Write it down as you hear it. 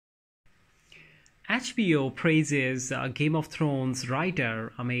HBO praises Game of Thrones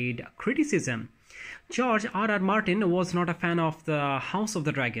writer amid criticism. George R. R. Martin was not a fan of the House of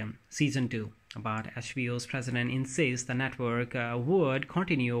the Dragon Season 2, but HBO's president insists the network would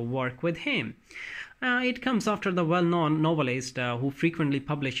continue work with him. It comes after the well-known novelist who frequently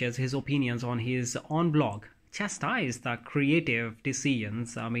publishes his opinions on his own blog chastised the creative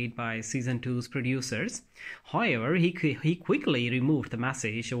decisions made by Season 2's producers. However, he quickly removed the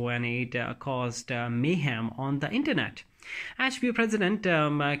message when it caused mayhem on the internet. HBO President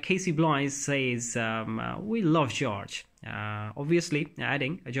Casey Bloys says, "We love George." Obviously,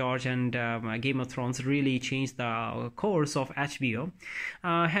 adding George and Game of Thrones really changed the course of HBO,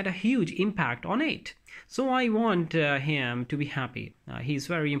 had a huge impact on it. So I want him to be happy. He's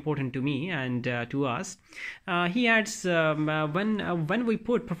very important to me and to us. He adds, when we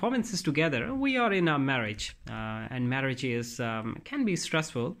put performances together, we are in a marriage, and marriage can be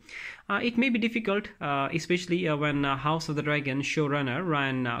stressful. It may be difficult, especially when House of the Dragon showrunner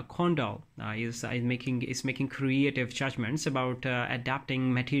Ryan Condal is making creative judgments about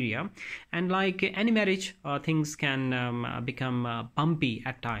adapting material, and like any marriage, things can become bumpy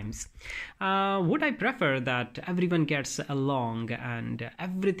at times. Would I prefer that everyone gets along and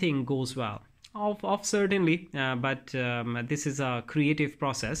everything goes well? Of certainly, but this is a creative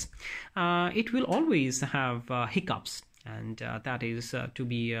process. It will always have hiccups, and that is to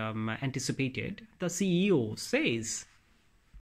be anticipated, the CEO says.